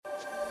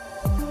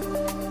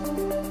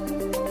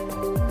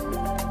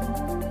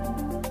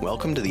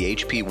Welcome to the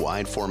HP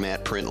Wide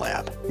Format Print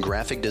Lab,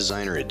 Graphic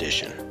Designer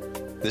Edition.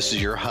 This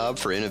is your hub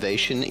for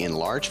innovation in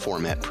large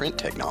format print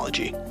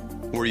technology,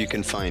 where you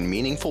can find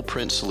meaningful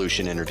print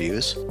solution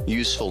interviews,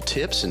 useful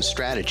tips and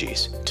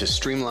strategies to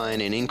streamline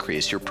and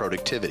increase your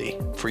productivity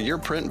for your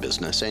print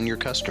business and your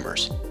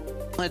customers.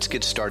 Let's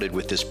get started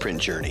with this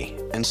print journey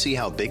and see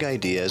how big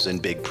ideas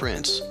and big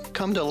prints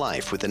come to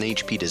life with an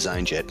HP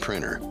DesignJet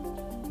printer.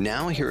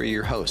 Now here are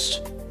your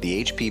hosts,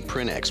 the HP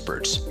print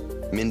experts,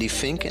 Mindy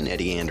Fink and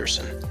Eddie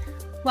Anderson.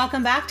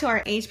 Welcome back to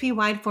our HP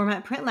Wide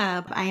Format Print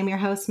Lab. I am your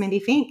host, Mindy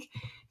Fink.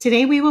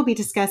 Today we will be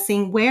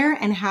discussing where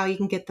and how you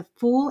can get the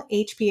full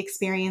HP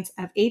experience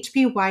of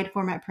HP Wide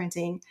Format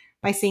Printing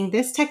by seeing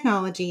this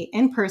technology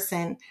in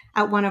person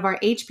at one of our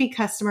HP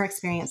Customer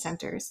Experience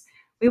Centers.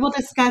 We will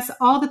discuss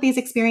all that these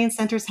experience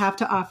centers have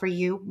to offer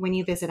you when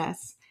you visit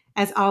us.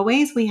 As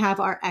always, we have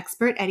our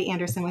expert, Eddie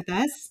Anderson, with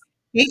us.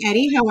 Hey,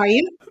 Eddie, how are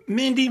you?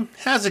 Mindy,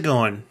 how's it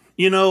going?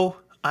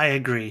 I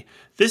agree.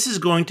 This is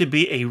going to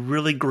be a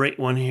really great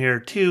one here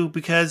too,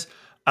 because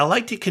I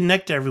like to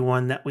connect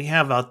everyone that we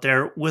have out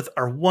there with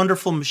our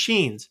wonderful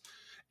machines.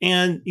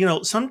 And,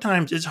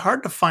 sometimes it's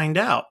hard to find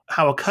out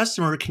how a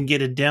customer can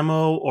get a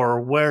demo or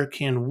where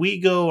can we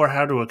go or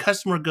how do a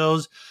customer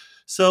goes.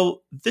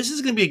 So this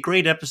is going to be a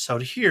great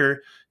episode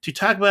here to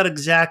talk about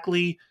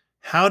exactly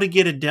how to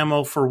get a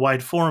demo for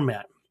wide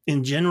format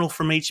in general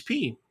from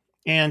HP.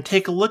 And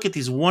take a look at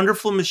these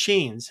wonderful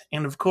machines.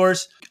 And of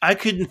course, I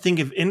couldn't think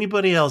of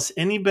anybody else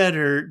any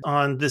better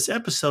on this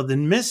episode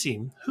than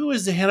Missy, who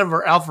is the head of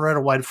our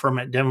Alpharetta Wide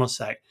Format demo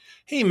site.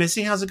 Hey,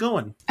 Missy, how's it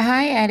going?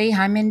 Hi, Eddie.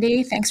 Hi,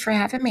 Mindy. Thanks for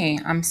having me.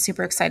 I'm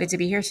super excited to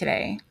be here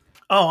today.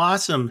 Oh,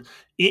 awesome.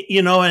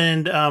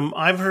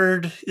 I've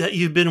heard that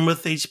you've been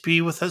with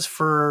HP with us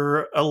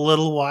for a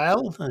little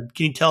while. Can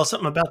you tell us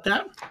something about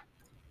that?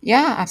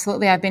 Yeah,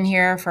 absolutely. I've been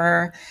here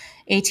for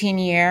 18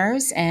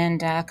 years,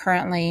 and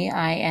currently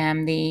I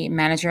am the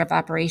manager of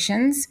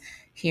operations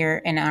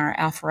here in our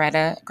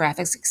Alpharetta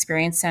Graphics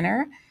Experience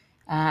Center.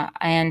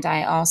 And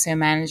I also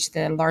manage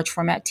the large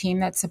format team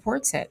that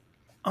supports it.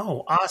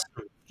 Oh,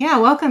 awesome. Yeah,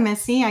 welcome,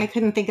 Missy. I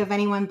couldn't think of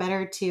anyone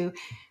better to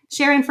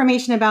share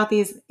information about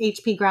these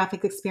HP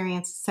Graphics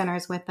Experience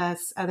Centers with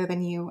us other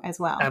than you as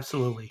well.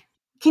 Absolutely.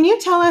 Can you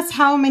tell us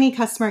how many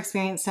customer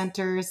experience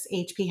centers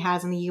HP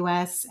has in the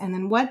U.S., and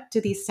then what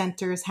do these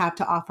centers have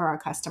to offer our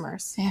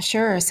customers? Yeah,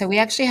 sure. So we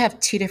actually have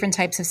two different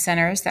types of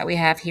centers that we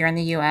have here in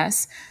the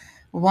U.S.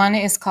 One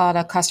is called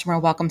a Customer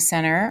Welcome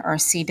Center, or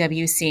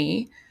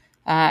CWC,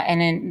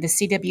 and then the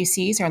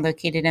CWCs are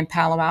located in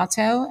Palo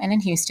Alto and in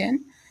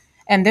Houston.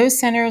 And those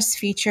centers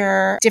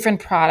feature different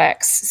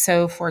products.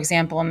 So, for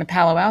example, in the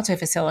Palo Alto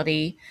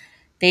facility,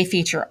 they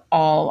feature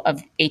all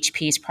of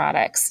HP's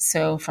products.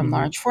 So from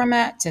large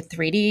format to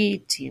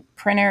 3D to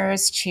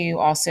printers to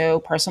also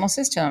personal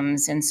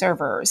systems and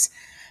servers,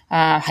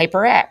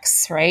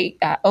 HyperX, right?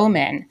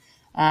 Omen.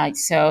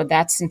 So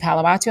that's in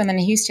Palo Alto. And then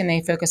in Houston,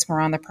 they focus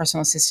more on the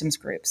personal systems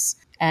groups.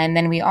 And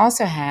then we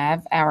also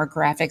have our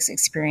Graphics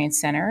Experience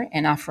Center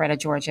in Alpharetta,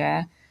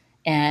 Georgia.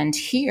 And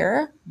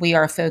here we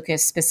are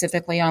focused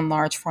specifically on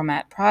large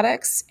format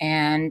products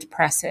and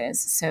presses.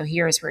 So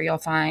here's where you'll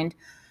find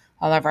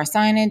all of our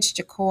signage,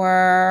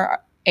 decor,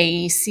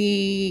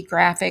 AEC,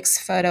 graphics,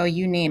 photo,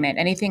 you name it.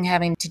 Anything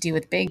having to do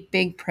with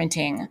big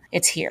printing,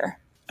 it's here.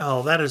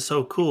 Oh, that is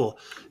so cool.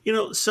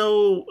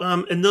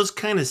 In those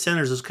kind of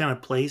centers, those kind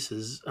of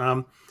places,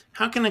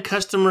 how can a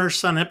customer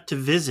sign up to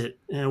visit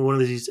one of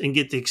these and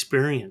get the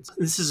experience?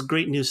 This is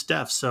great new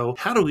stuff. So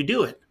how do we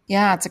do it?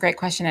 Yeah, it's a great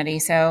question, Eddie.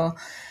 So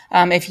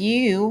if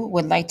you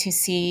would like to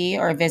see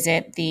or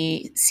visit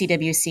the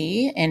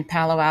CWC in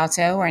Palo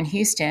Alto or in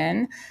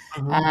Houston,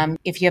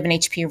 if you have an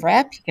HP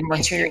rep, you can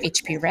register your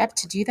HP rep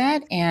to do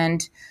that.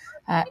 And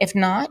if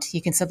not,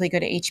 you can simply go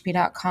to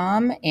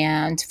hp.com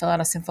and fill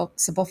out a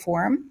simple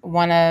form.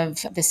 One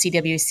of the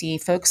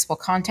CWC folks will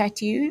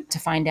contact you to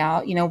find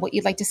out, what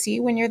you'd like to see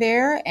when you're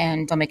there,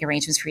 and they'll make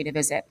arrangements for you to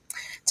visit.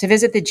 To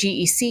visit the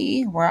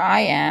GEC, where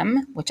I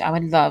am, which I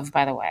would love,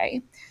 by the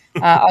way,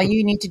 all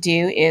you need to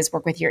do is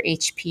work with your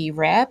HP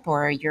rep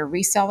or your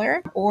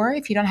reseller, or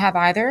if you don't have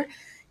either,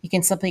 you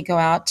can simply go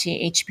out to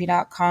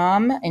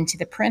hp.com into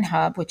the Print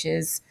Hub, which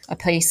is a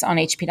place on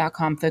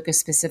hp.com focused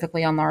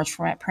specifically on large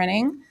format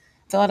printing.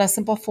 Fill out a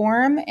simple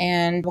form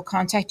and we'll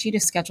contact you to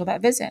schedule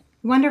that visit.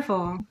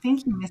 Wonderful.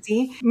 Thank you,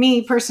 Missy.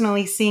 Me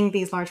personally, seeing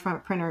these large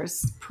format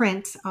printers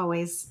print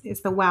always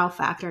is the wow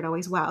factor. It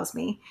always wows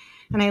me.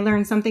 And I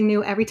learn something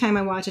new every time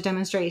I watch a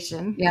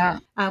demonstration. Yeah.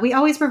 We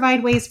always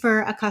provide ways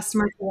for a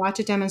customer to watch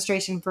a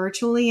demonstration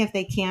virtually if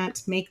they can't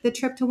make the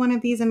trip to one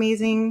of these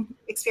amazing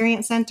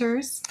experience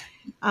centers.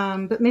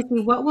 But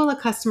Missy, what will a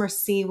customer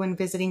see when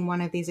visiting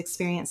one of these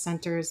experience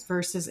centers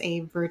versus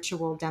a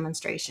virtual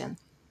demonstration?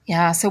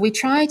 Yeah, so we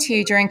try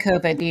to, during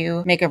COVID,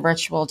 you make a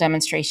virtual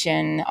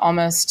demonstration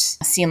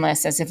almost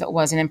seamless as if it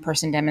was an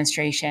in-person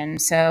demonstration.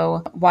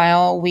 So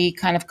while we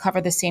kind of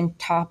cover the same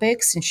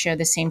topics and share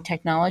the same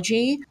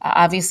technology,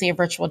 obviously a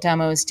virtual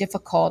demo is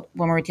difficult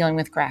when we're dealing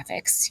with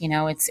graphics.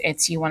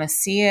 It's you want to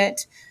see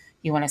it,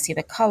 You want to see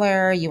the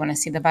color, you want to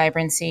see the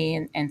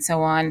vibrancy, and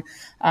so on.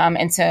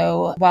 And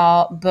so,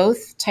 while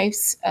both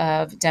types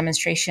of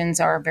demonstrations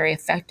are very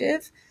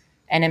effective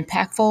and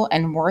impactful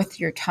and worth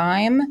your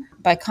time,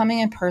 by coming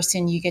in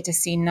person, you get to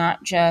see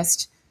not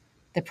just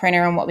the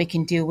printer and what we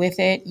can do with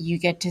it. You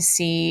get to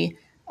see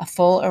a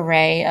full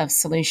array of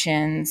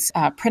solutions,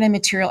 printed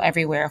material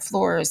everywhere,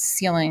 floors,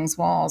 ceilings,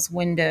 walls,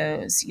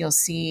 windows. You'll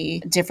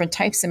see different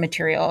types of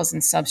materials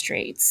and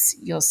substrates.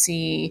 You'll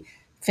see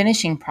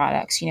finishing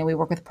products. We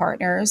work with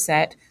partners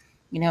that,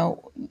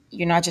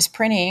 you're not just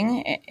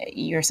printing,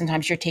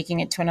 sometimes you're taking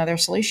it to another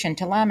solution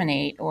to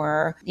laminate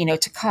or,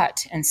 to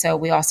cut. And so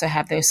we also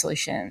have those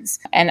solutions.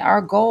 And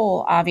our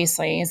goal,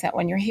 obviously, is that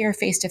when you're here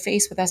face to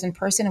face with us in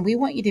person, we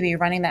want you to be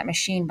running that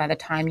machine by the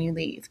time you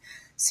leave.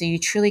 So you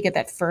truly get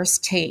that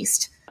first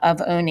taste of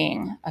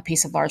owning a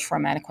piece of large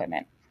format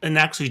equipment. And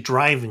actually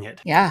driving it.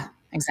 Yeah,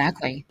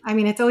 exactly. I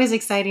mean, it's always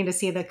exciting to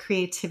see the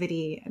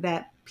creativity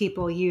that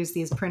people use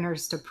these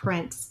printers to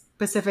print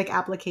specific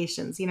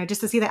applications.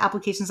 Just to see the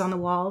applications on the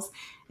walls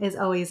is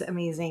always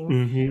amazing.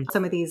 Mm-hmm.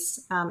 Some of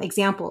these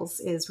examples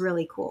is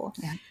really cool.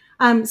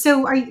 Yeah.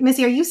 So,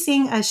 Missy, are you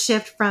seeing a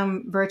shift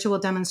from virtual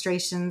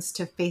demonstrations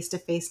to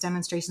face-to-face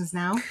demonstrations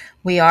now?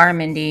 We are,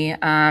 Mindy.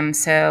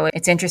 So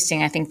it's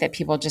interesting. I think that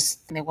people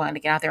they want to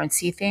get out there and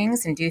see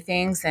things and do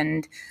things,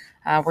 and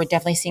we're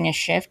definitely seeing a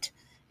shift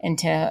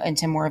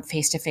into more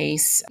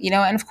face-to-face.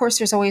 And of course,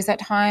 there's always that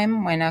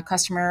time when a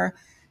customer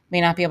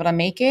may not be able to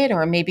make it,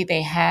 or maybe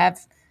they have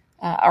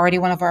already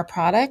one of our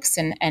products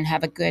and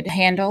have a good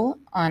handle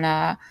on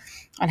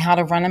how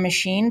to run a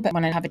machine, but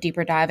want to have a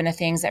deeper dive into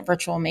things that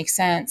virtual makes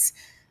sense.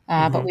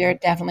 But we are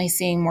definitely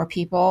seeing more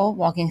people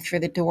walking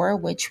through the door,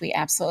 which we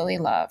absolutely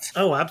love.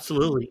 Oh,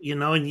 absolutely.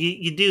 And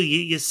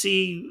you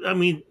see, I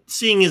mean,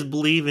 seeing is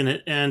believing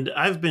it. And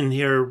I've been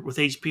here with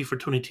HP for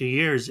 22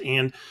 years.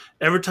 And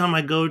every time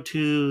I go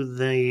to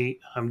the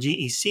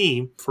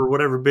GEC for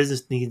whatever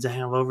business needs I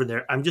have over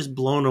there, I'm just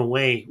blown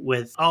away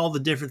with all the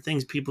different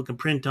things people can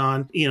print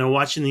on,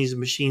 watching these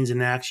machines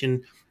in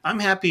action. I'm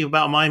happy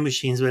about my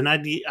machines, but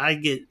I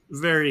get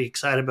very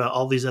excited about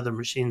all these other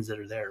machines that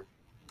are there.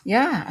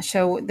 Yeah,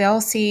 so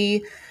they'll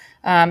see.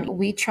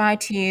 We try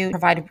to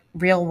provide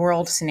real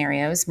world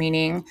scenarios,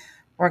 meaning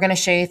we're going to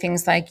show you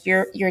things like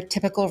your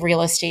typical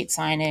real estate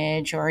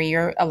signage or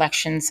your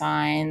election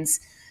signs.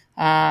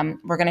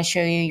 We're going to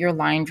show you your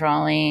line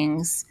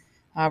drawings.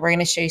 We're going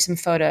to show you some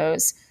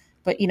photos.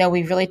 But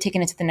we've really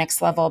taken it to the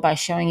next level by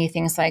showing you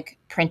things like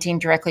printing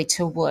directly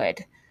to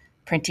wood,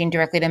 printing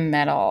directly to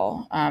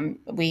metal.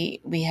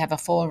 We have a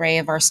full array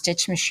of our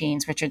stitch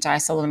machines, which are dye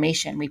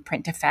sublimation. We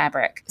print to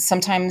fabric.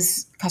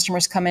 Sometimes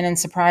customers come in and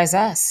surprise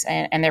us,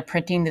 and they're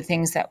printing the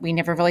things that we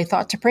never really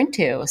thought to print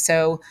to.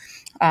 So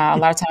a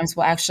lot of times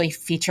we'll actually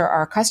feature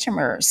our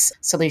customers'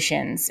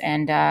 solutions,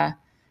 and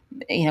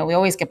we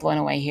always get blown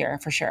away here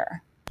for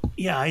sure.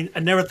 Yeah, I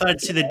never thought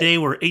I'd see the day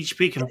where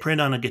HP can print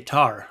on a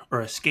guitar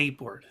or a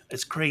skateboard.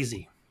 It's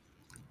crazy.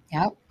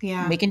 Yep.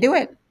 Yeah. We can do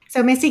it.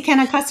 So, Missy, can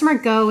a customer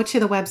go to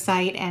the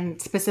website and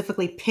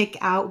specifically pick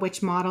out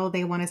which model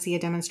they want to see a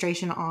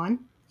demonstration on?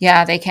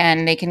 Yeah, they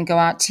can. They can go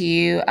out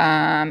to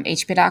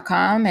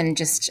hp.com and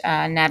just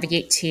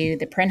navigate to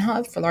the print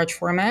hub for large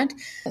format,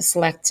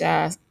 select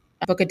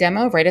book a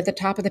demo right at the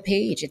top of the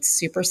page. It's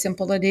super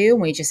simple to do.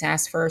 We just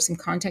ask for some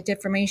contact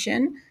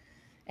information,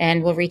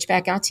 and we'll reach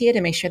back out to you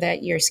to make sure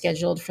that you're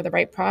scheduled for the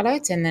right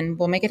product, and then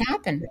we'll make it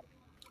happen.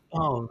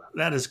 Oh,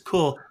 that is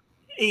cool.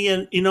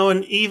 And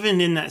and even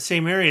in that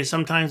same area,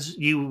 sometimes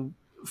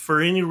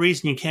for any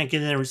reason, you can't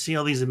get in there and see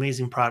all these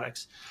amazing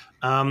products.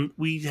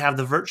 We have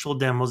the virtual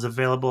demos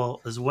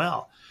available as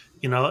well.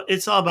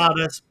 It's all about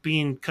us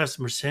being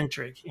customer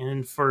centric.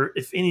 And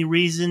if any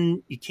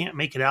reason you can't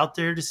make it out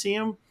there to see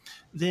them,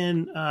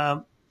 then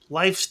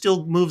life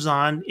still moves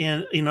on.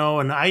 And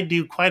I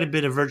do quite a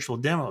bit of virtual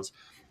demos.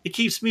 It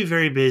keeps me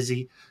very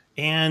busy.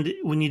 And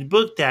when you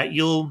book that,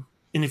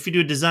 and if you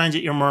do designs,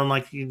 you're more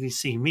likely to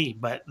see me.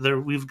 But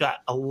we've got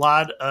a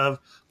lot of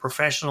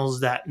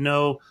professionals that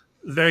know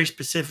very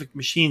specific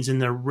machines,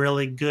 and they're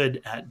really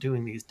good at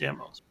doing these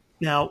demos.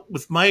 Now,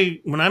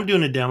 when I'm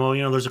doing a demo,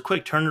 there's a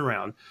quick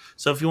turnaround.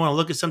 So if you want to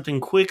look at something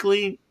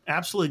quickly,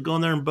 absolutely go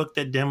in there and book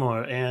that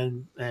demo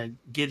and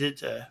get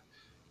it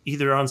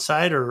either on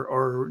site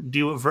or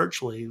do it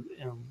virtually.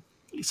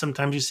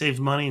 Sometimes you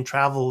save money and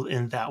travel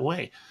in that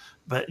way,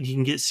 but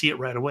you can see it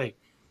right away.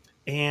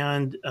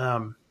 And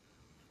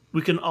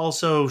we can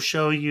also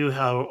show you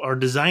how our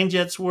design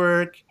jets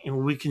work,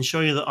 and we can show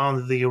you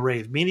on the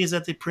array of medias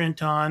that they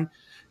print on.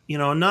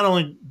 Not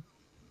only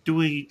do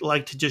we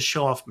like to just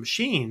show off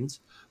machines,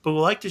 but we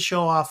like to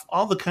show off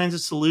all the kinds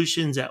of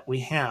solutions that we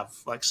have,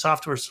 like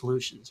software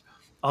solutions,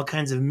 all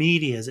kinds of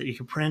medias that you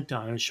can print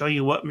on, and show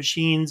you what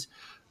machines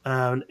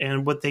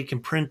and what they can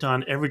print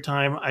on every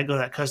time I go to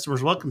that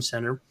customer's welcome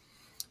center.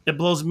 It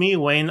blows me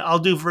away, and I'll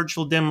do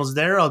virtual demos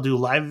there. I'll do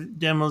live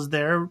demos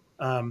there.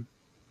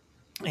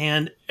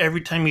 And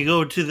every time you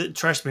go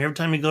trust me, every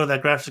time you go to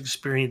that graphics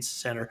experience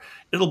center,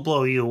 it'll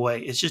blow you away.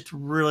 It's just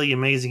really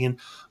amazing. And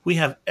we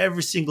have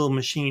every single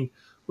machine.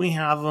 We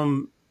have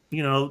them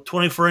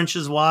 24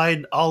 inches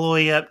wide all the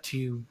way up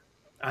to,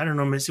 I don't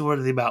know, Missy, what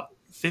are they, about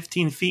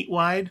 15 feet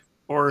wide?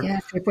 Or Yeah,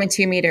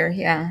 3.2 meter.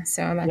 Yeah.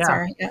 So that's yeah,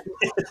 our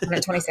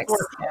 126.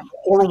 Yeah.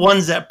 or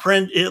ones that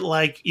print it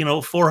like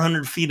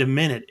 400 feet a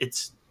minute.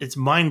 It's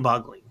mind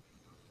boggling.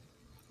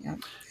 Yeah.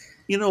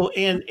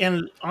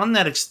 And on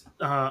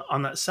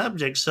that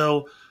subject,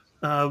 so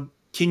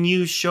can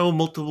you show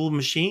multiple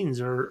machines,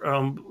 or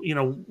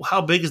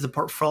how big is the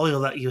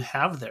portfolio that you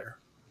have there?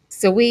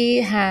 So we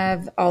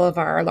have all of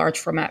our large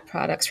format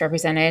products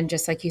represented,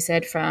 just like you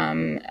said,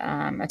 from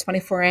a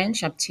 24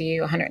 inch up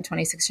to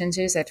 126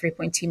 inches at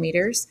 3.2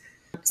 meters.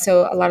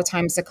 So a lot of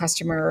times the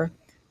customer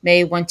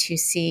may want to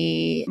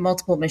see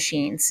multiple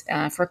machines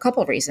for a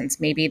couple of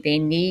reasons. Maybe they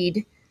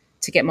need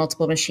to get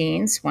multiple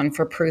machines, one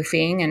for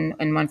proofing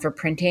and one for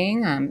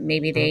printing.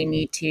 Maybe they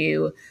need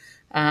to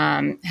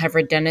have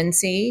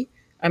redundancy,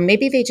 or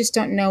maybe they just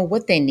don't know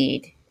what they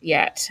need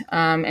yet.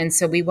 And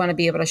so we want to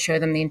be able to show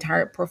them the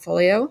entire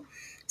portfolio.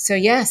 So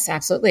yes,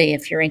 absolutely.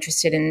 If you're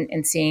interested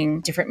in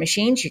seeing different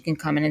machines, you can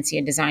come in and see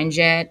a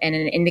DesignJet and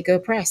an Indigo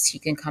press. You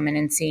can come in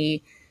and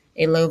see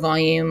a low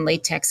volume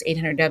latex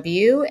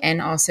 800W and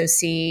also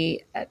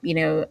see,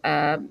 an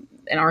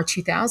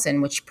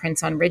R2000, which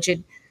prints on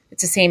rigid.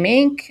 It's the same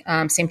ink,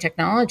 same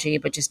technology,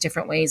 but just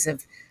different ways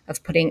of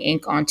putting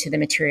ink onto the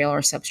material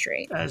or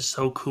substrate. That is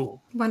so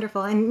cool.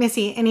 Wonderful. And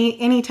Missy,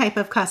 any type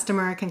of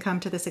customer can come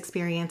to this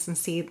experience and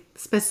see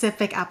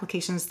specific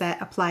applications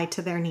that apply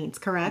to their needs,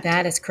 correct?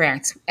 That is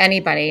correct.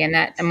 Anybody. And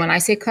when I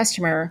say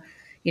customer,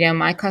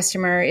 my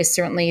customer is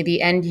certainly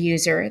the end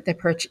user, the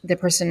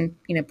person,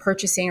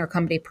 purchasing or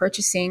company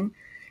purchasing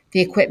the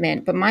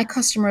equipment. But my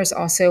customer is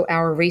also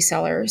our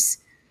resellers,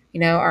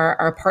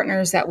 our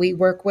partners that we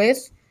work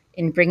with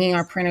in bringing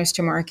our printers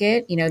to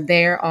market.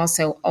 They're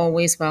also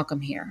always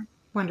welcome here.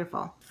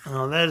 Wonderful.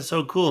 Oh, that is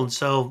so cool. And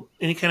so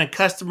any kind of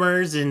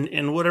customers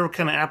and whatever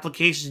kind of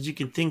applications you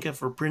can think of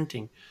for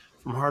printing,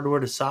 from hardware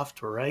to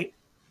software, right?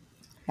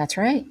 That's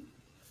right.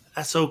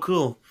 That's so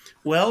cool.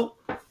 Well,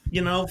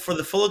 for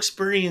the full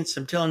experience,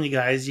 I'm telling you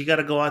guys, you got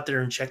to go out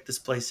there and check this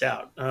place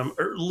out.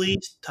 Or at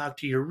least talk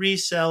to your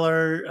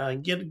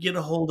reseller, get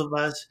a hold of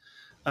us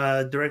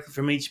directly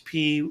from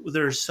HP.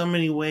 There are so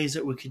many ways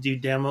that we could do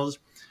demos.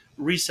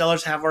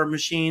 Resellers have our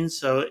machines,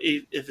 so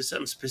if it's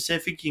something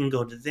specific, you can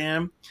go to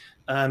them.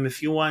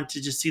 If you want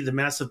to just see the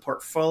massive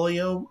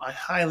portfolio, I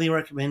highly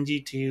recommend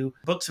you to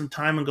book some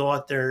time and go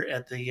out there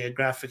at the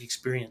Graphic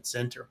Experience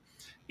Center.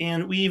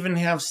 And we even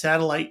have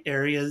satellite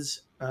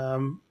areas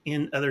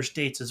in other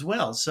states as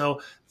well.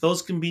 So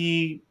those can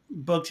be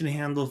booked and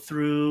handled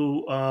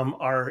through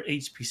our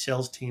HP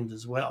sales teams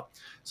as well.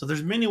 So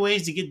there's many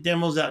ways to get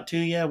demos out to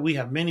you. We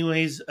have many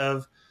ways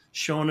of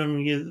showing them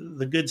you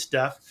the good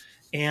stuff.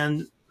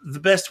 And the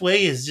best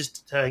way is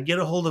just to get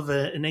a hold of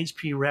an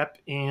HP rep,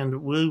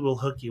 and we will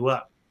hook you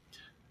up.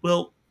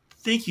 Well,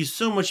 thank you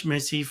so much,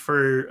 Missy,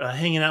 for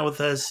hanging out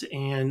with us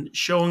and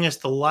showing us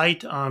the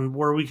light on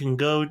where we can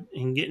go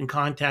and get in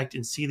contact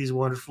and see these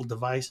wonderful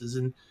devices.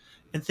 And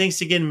thanks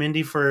again,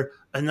 Mindy, for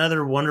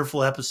another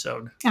wonderful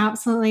episode.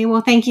 Absolutely.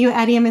 Well, thank you,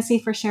 Eddie and Missy,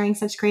 for sharing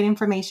such great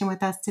information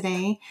with us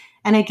today.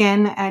 And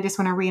again, I just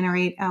want to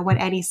reiterate what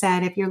Eddie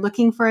said. If you're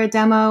looking for a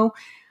demo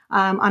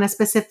on a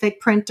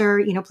specific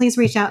printer, please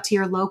reach out to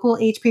your local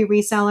HP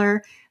reseller.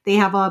 They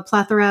have a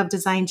plethora of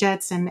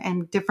DesignJets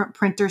and different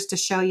printers to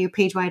show you,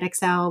 PageWide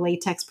XL,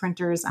 latex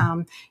printers,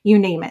 you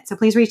name it. So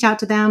please reach out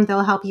to them.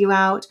 They'll help you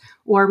out,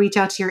 or reach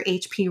out to your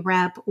HP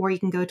rep, or you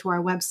can go to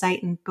our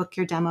website and book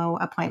your demo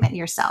appointment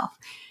yourself.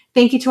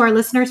 Thank you to our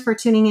listeners for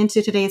tuning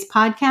into today's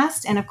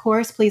podcast. And of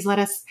course, please let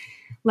us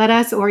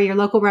or your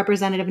local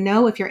representative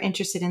know if you're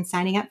interested in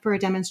signing up for a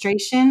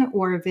demonstration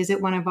or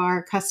visit one of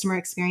our customer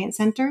experience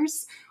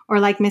centers. Or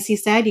like Missy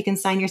said, you can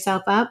sign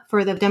yourself up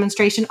for the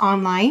demonstration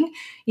online.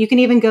 You can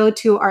even go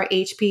to our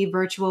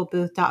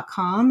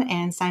hpvirtualbooth.com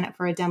and sign up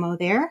for a demo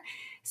there.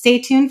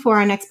 Stay tuned for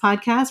our next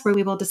podcast, where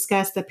we will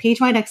discuss the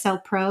PageWide XL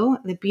Pro,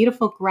 the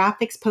beautiful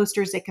graphics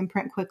posters that can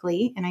print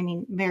quickly, and I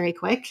mean very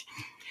quick.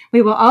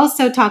 We will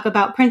also talk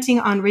about printing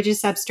on rigid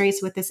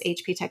substrates with this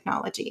HP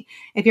technology.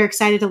 If you're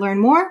excited to learn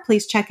more,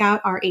 please check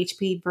out our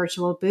HP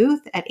Virtual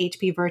Booth at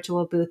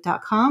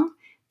hpvirtualbooth.com.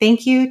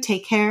 Thank you.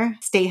 Take care.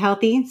 Stay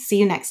healthy. See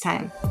you next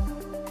time.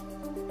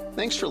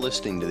 Thanks for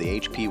listening to the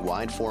HP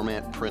Wide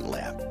Format Print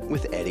Lab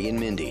with Eddie and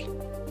Mindy.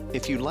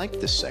 If you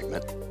liked this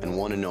segment and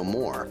want to know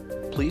more,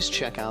 please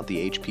check out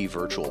the HP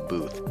Virtual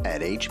Booth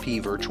at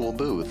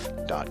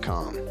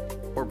hpvirtualbooth.com.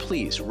 Or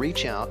please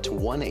reach out to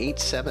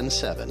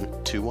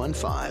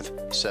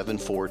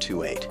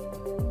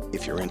 1-877-215-7428.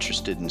 If you're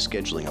interested in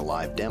scheduling a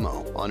live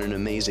demo on an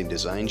amazing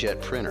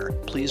DesignJet printer,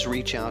 please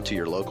reach out to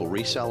your local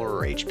reseller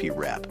or HP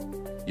rep.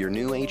 Your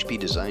new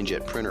HP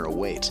DesignJet printer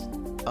awaits.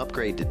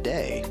 Upgrade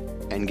today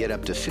and get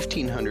up to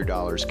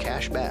 $1,500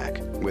 cash back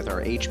with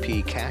our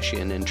HP Cash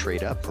In and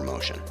Trade Up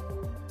promotion.